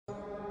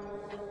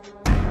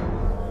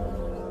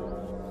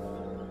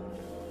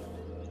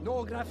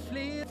några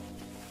fler.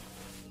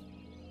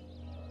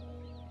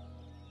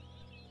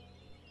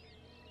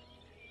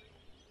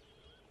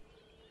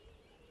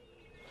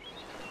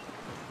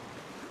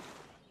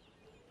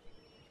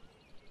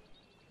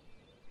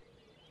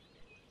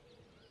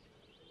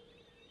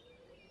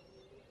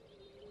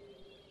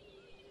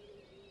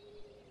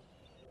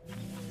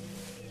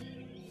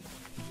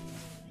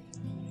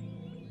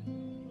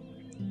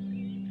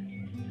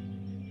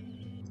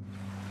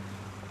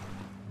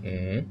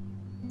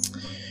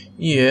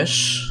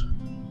 Yes.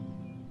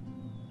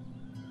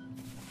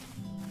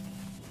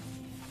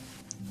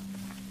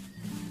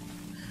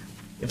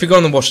 If you're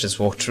going to watch this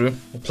walkthrough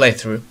or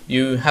playthrough,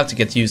 you have to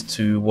get used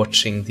to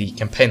watching the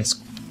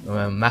campaign's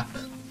map.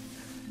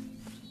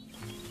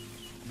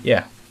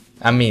 Yeah,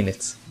 I mean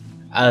it.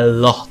 A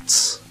lot.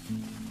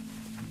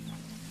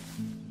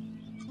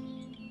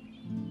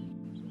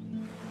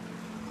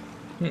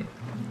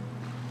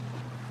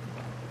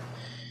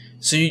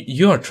 So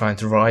you are trying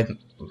to raid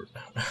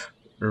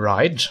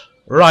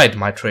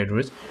my trade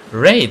route.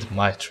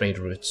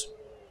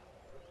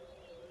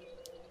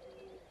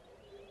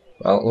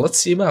 Well, let's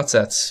see about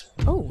that.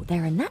 Oh,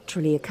 there are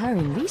naturally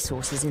occurring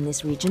resources in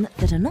this region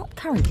that are not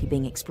currently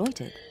being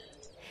exploited.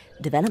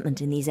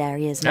 Development in these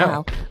areas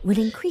now will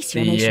increase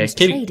your nation's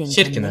trading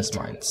Kirkenes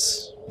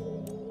mines.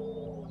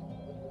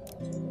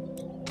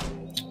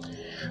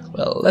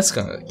 Well, let's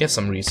go get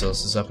some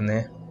resources up in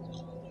there.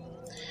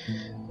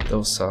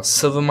 Those are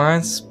silver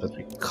mines, but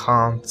we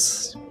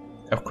can't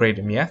upgrade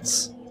them yet.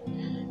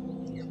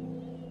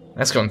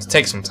 That's going to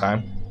take some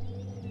time.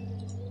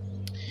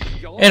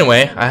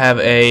 Anyway, I have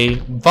a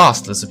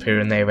vastly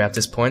superior navy at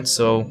this point,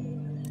 so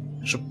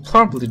I should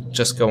probably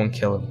just go and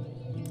kill him.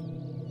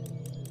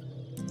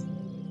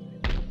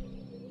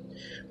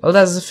 Well,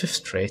 that's the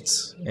 5th trait,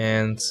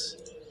 and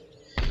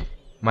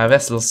my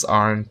vessels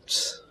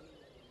aren't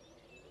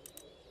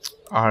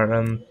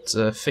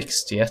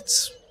fixed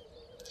yet.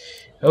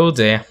 Oh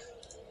dear.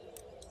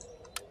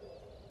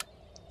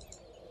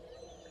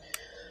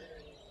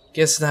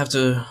 Guess I'll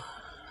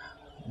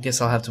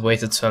have to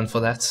wait a turn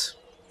for that.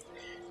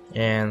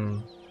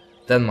 And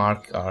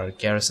Denmark are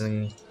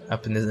garrisoning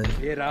up in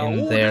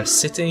their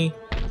city,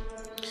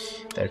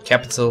 their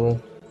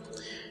capital.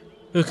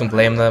 Who can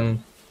blame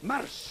them?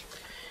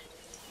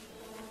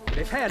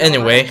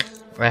 Anyway,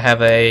 I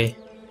have a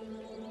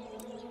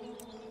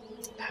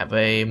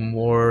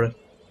more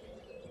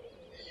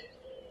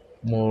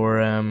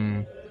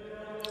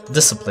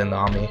disciplined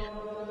army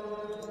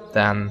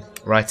than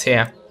right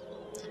here.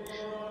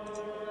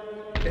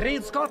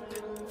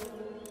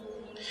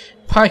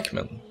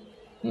 Pikemen.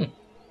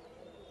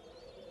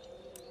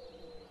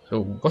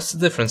 So what's the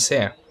difference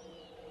here?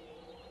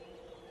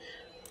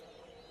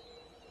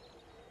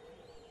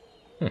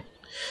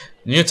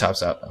 New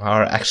types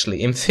are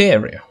actually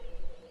inferior.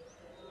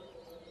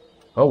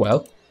 Oh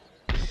well.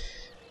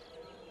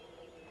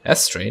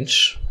 That's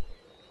strange.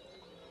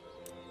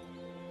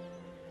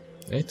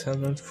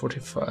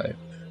 845.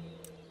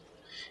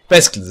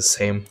 Basically the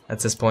same at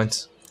this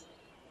point.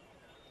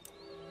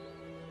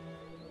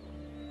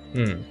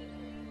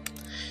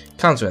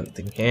 Can't do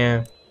anything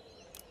here.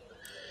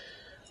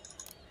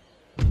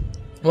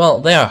 Well,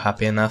 they are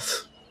happy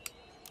enough.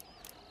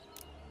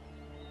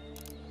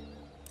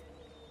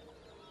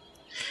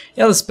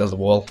 Yeah, let's build a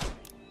wall.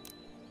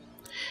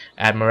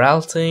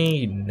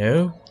 Admiralty,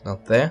 no,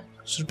 not there.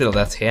 Should build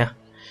that here.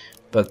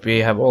 But we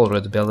have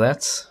already built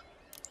that.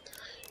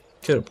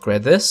 Could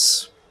upgrade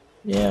this.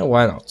 Yeah,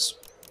 why not?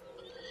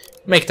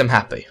 Make them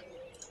happy.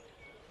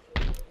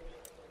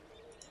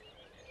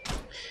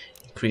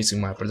 Increasing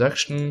my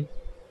production.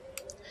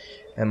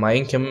 And my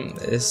income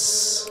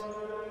is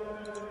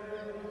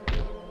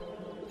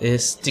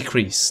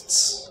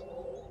decreased.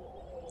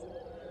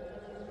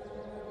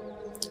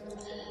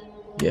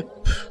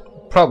 Yep.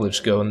 Probably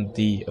should go on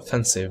the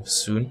offensive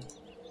soon.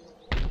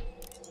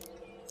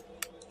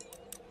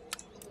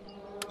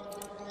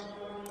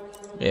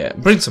 Yeah,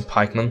 bring some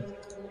pikemen.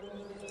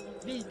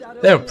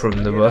 They're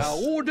proving their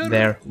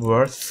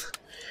worth.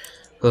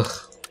 Ugh.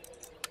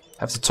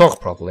 Have to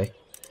talk properly.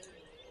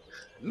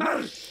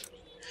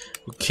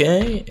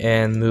 Okay,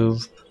 and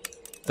move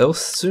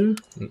those two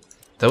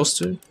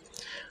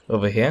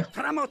over here.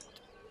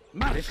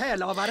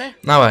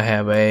 Now I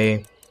have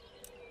a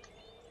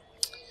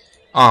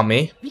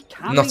army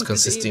not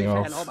consisting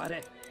of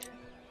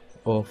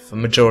a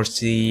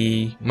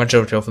majority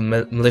of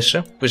the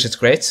militia, which is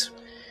great,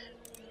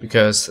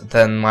 because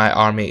then my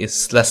army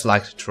is less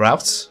likely to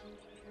rout.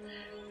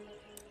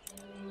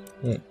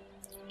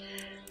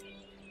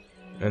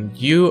 And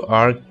you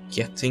are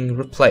getting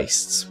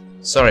replaced.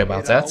 Sorry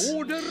about that.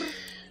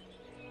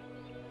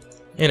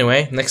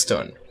 Anyway, next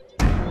turn.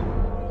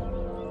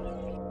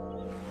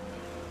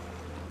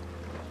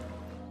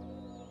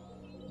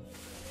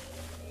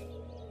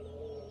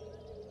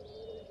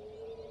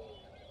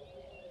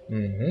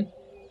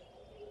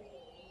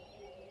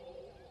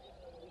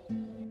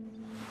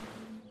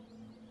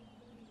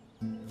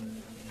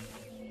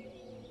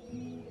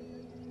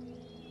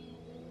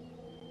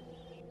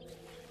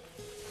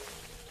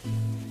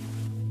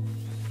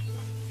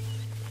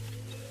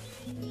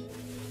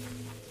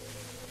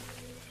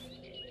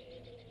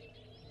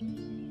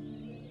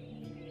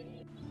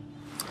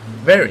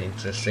 very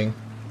interesting.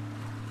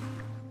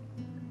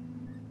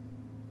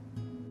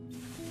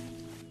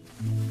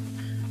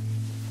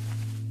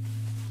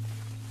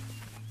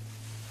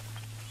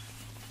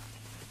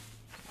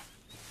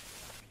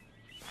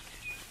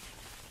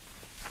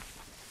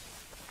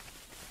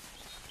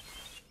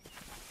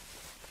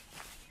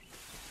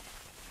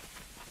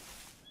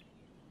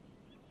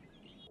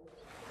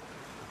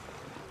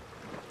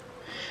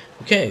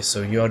 Okay,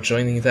 so you are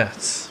joining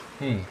that.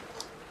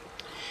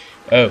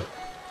 Oh.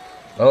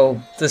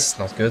 Well, this is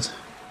not good.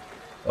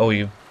 Oh,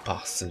 you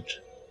bastard.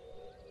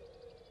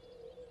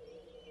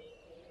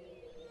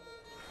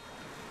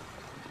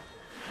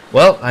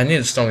 Well, I need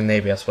a strong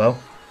navy as well.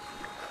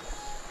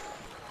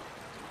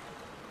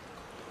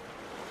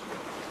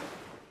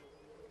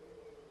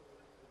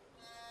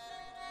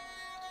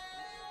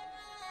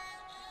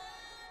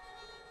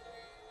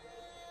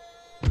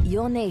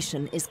 Your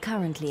nation is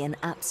currently an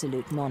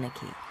absolute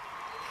monarchy.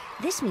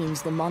 This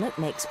means the monarch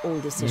makes all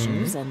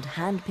decisions and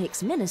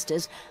handpicks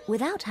ministers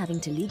without having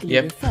to legally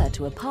refer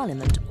to a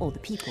parliament or the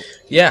people.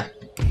 Yeah.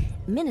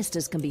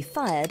 Ministers can be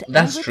fired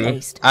That's and true.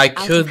 replaced I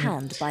out could. of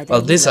hand by their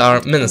Well, these ruler are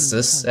at any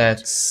ministers, point.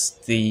 as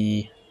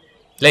the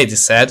lady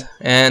said,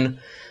 and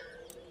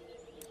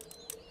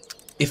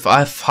if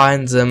I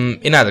find them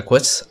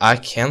inadequate, I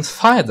can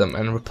fire them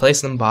and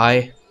replace them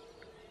by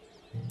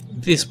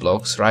these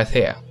blocks right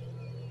here.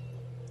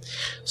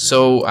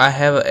 So I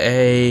have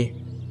a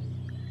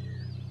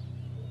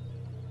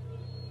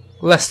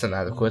less than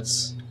adequate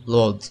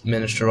Lord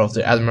Minister of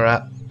the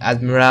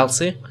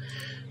Admiralty.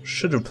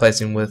 Should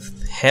replace him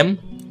with him,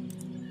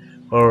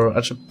 or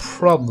I should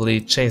probably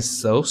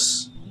change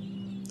those,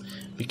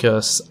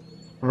 because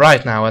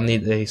right now I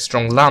need a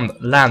strong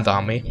land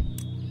army.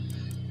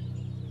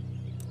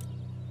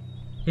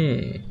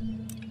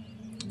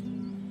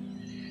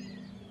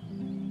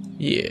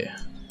 Yeah.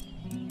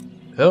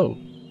 Oh.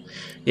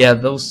 Yeah,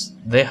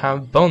 they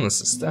have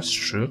bonuses, that's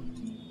true.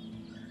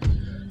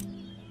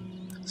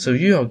 So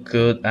you are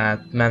good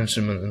at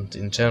management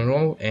in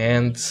general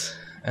and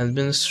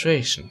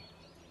administration.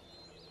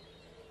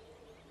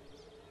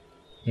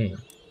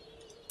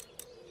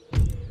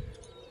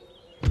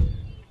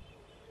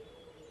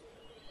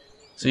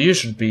 So you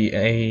should be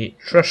a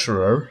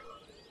treasurer.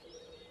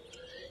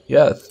 You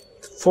have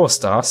 4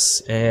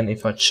 stars, and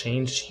if I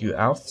change you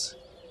out,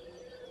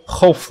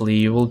 hopefully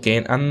you will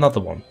gain another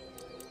one.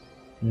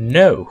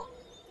 No.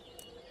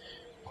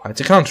 Quite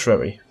the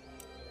contrary.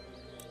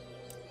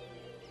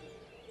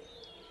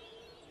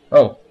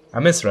 Oh, I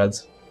misread.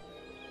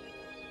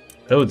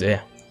 Oh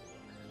dear.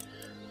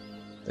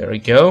 There we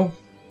go.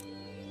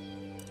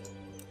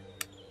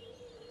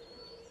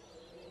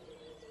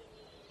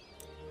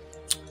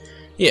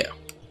 Yeah.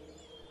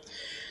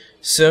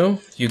 So,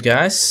 you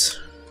guys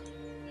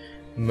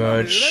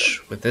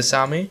merge with this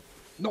army,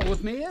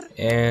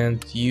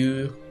 and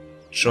you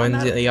join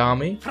the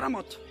army,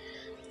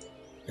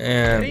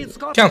 and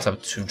can't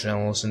have 2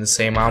 generals in the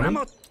same army.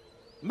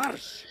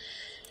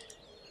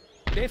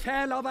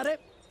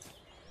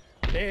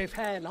 Yep,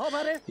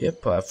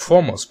 I have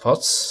 4 more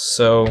spots,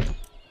 so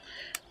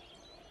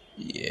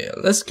yeah,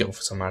 let's go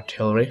for some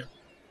artillery.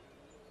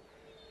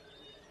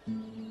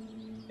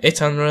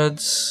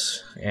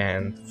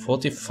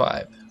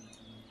 845.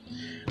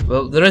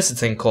 Well, there is a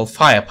thing called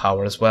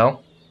firepower as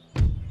well,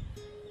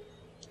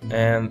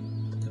 and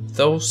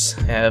those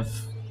have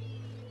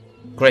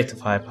greater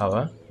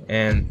firepower,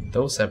 and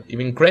those have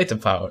even greater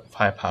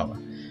firepower,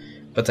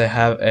 but they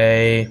have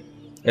a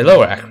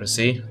lower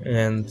accuracy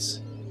and,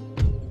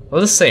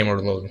 well, the same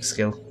reloading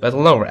skill, but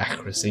lower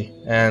accuracy.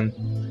 And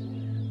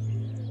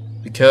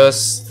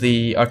because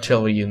the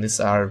artillery units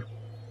are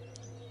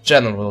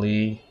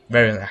generally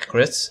very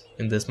inaccurate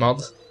in this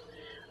mod,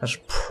 I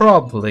should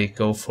probably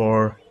go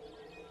for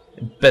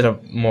a bit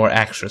of more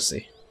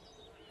accuracy.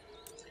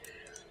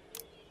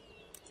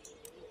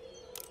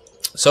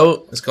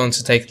 So it's going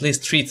to take at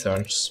least 3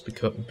 turns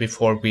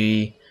before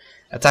we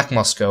attack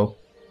Moscow,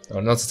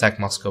 or not attack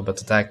Moscow, but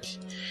attack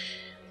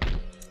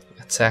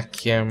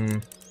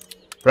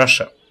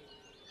Russia.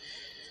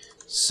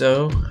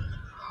 So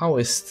how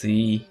is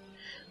the...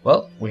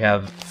 Well, we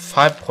have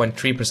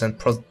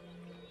 5.3%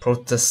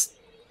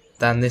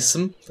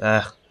 Protestantism.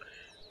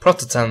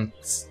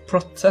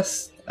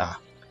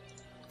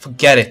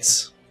 Forget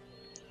it.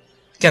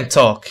 I can't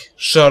talk.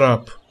 Shut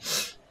up.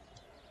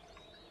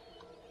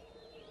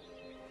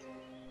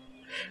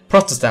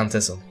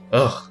 Protestantism.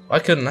 Ugh, why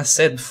couldn't I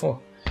say it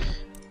before?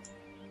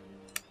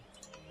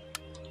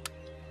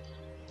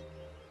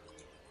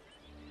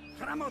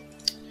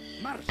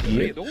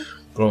 Yep.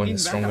 Growing a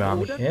stronger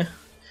army here.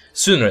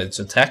 Soon ready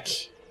to attack.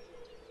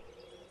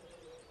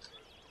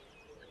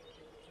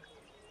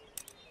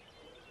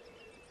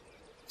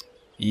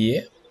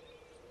 Yeah.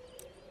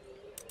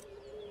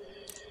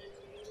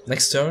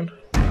 Next turn.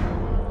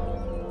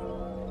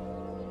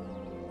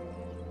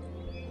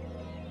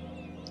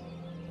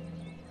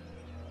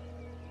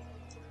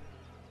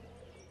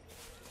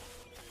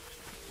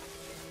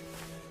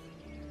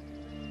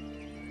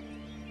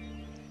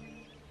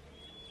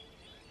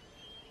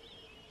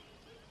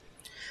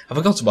 I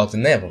forgot about the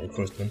naval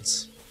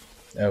recruitment.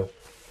 Oh.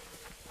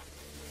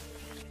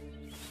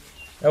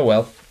 Oh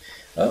well.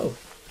 Oh,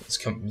 it's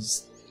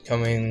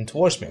coming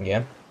towards me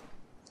again.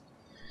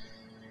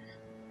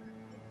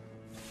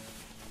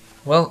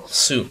 Well,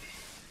 soon.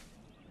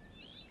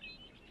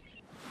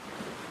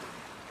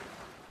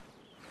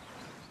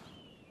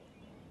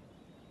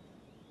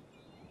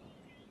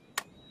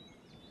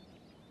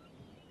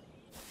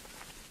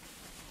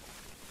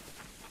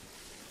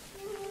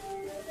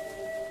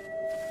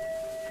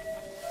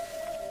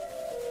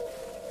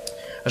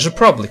 I should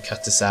probably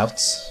cut this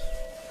out.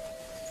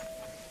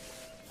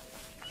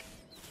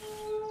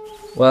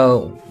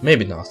 Well,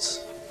 maybe not.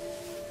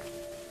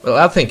 Well,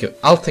 I'll think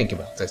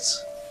about it.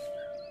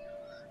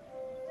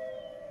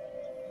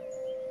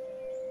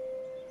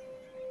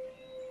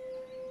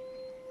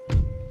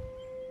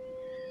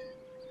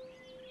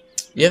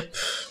 Yep,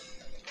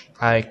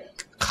 I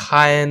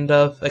kind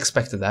of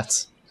expected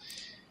that.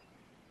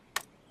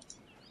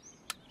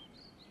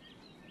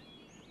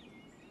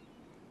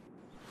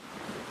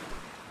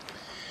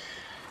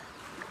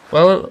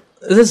 Well,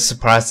 it is a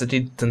surprise that he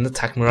didn't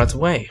attack me right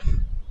away.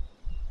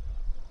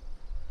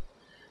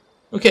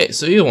 Okay,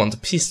 so you want a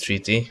peace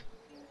treaty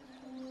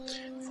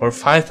for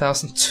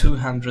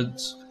 5,200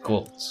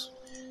 gold.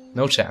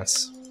 No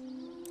chance.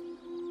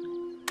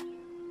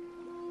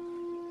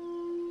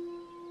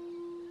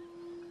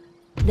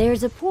 There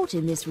is a port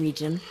in this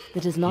region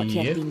that has not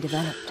yet been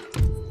developed.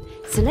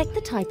 Select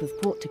the type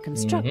of port to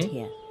construct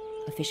here.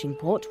 A fishing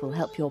port will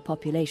help your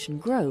population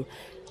grow.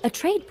 A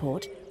trade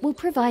port will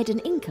provide an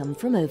income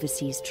from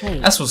overseas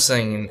trade. As I was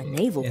saying, a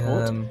naval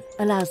port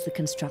allows the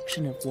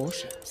construction of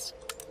warships.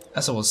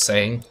 As I was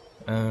saying,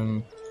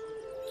 two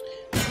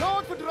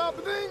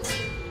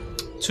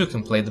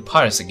can play the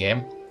piracy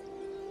game,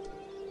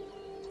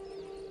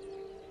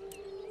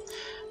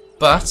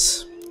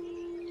 but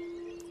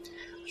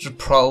I should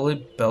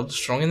probably build a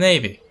stronger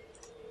navy.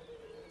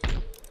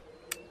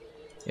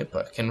 Yep,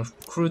 I can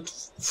recruit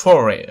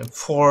fourth-rate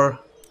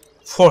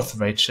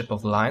ship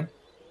of the line.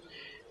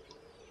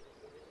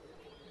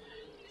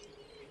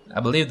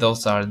 I believe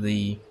those are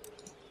the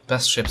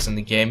best ships in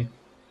the game.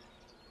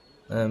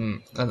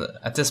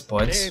 At this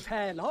point,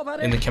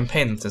 in the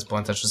campaign at this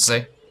point, I should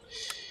say.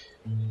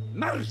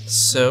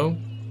 So,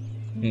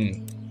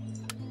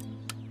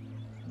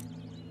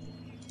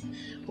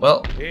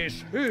 well, we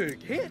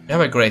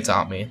have a great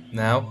army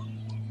now.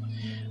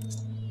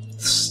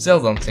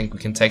 Still don't think we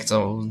can take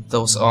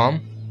those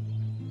on.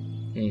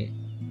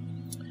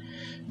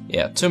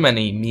 Yeah, too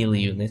many melee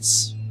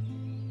units.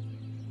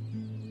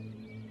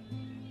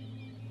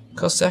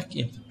 Cossack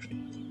infantry.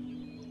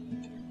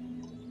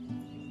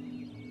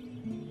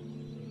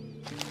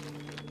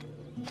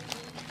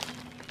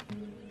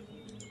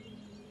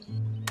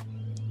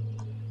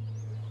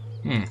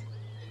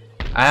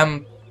 I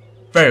am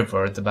very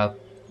worried about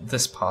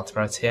this part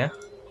right here.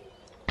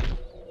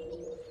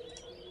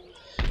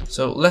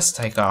 So let's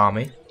take our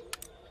army,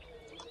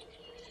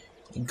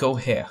 go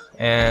here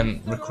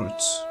and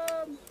recruit.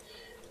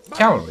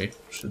 Cavalry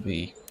should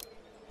be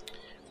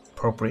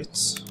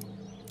appropriate.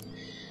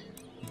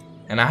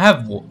 And I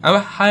have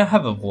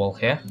a wall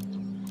here,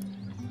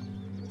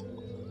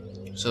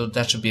 so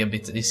that should be a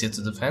bit easier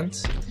to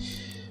defend.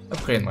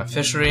 Upgrade my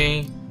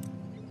fishery.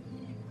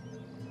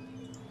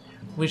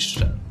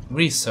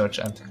 Research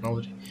and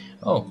technology.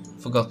 Oh,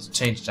 forgot to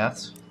change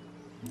that.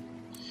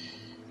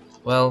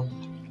 Well,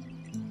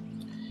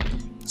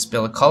 let's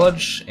build a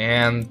college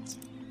and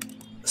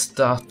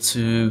start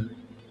to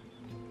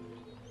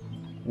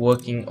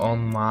working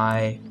on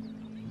my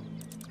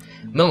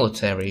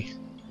military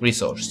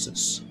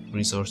resources. I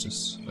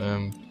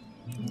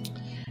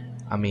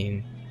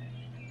mean,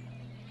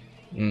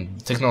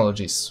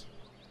 technologies.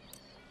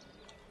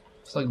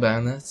 It's like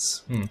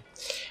bayonets.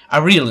 I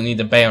really need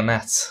a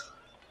bayonet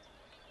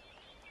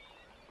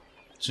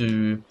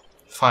to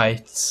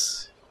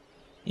fight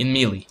in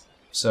melee.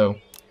 So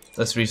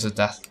let's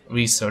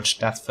research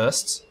that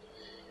first.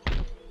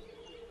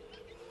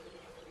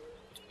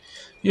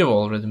 You've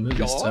already moved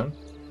this turn.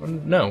 Well,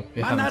 no,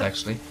 you haven't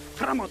actually.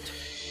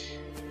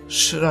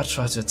 Should I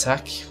try to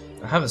attack?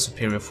 I have a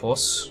superior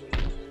force.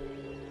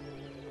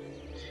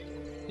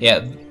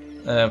 Yeah,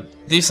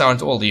 these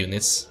aren't all the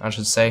units, I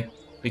should say,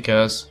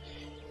 because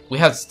we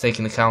have to take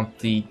into account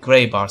the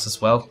grey bars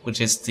as well, which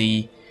is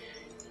the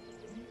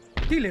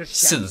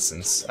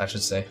citizens, I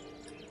should say.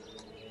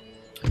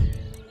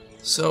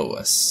 So,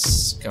 I'm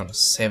gonna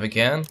save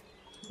again.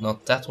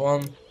 Not that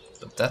one,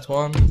 but that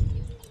one.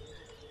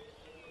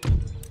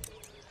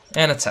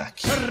 And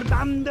attack. I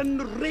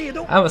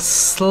have a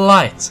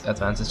slight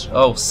advantage.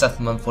 Oh,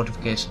 settlement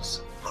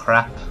fortifications.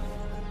 Crap.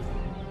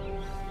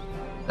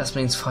 That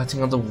means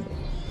fighting on the wall.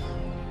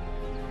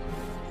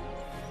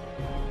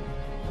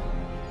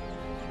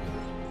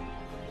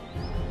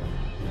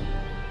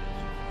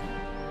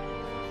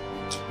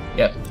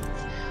 Yep.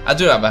 I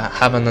do have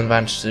an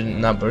advantage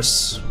in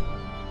numbers,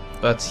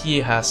 but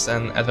he has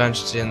an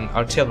advantage in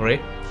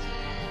artillery.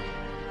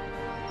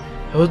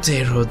 Oh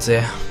dear, oh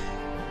dear.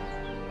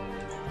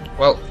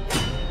 Well,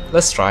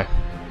 let's try.